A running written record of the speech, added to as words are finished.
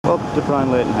Bob de Brian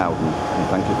Leighton Howden, and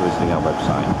thank you for visiting our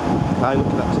website. The car you're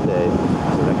looking at today is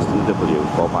a Rexton W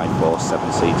 4x4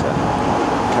 7-seater.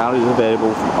 The car is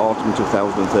available from autumn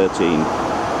 2013. It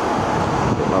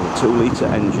will have a 2-litre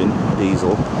engine,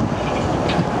 diesel,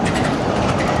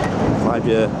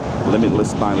 5-year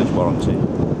limitless mileage warranty.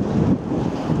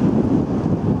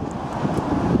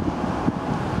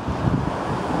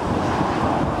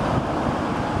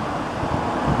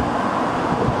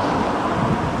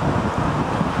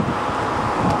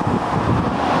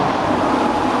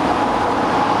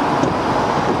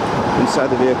 Inside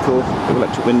the vehicle, we have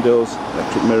electric windows,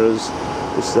 electric mirrors.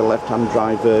 This is the left-hand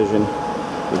drive version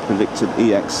with predicted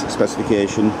EX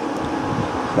specification.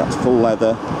 That's full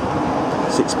leather,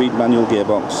 6-speed manual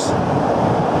gearbox,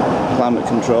 climate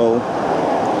control,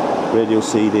 radio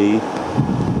CD,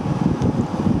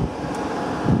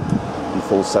 and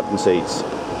full 7 seats.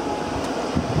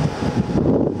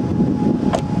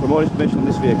 For more information on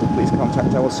this vehicle, please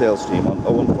contact our sales team on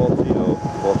 01430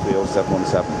 430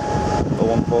 717.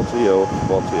 01430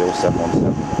 430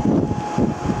 717.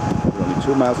 We're only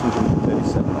 2 miles from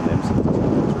 137 on the M60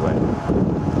 motorway.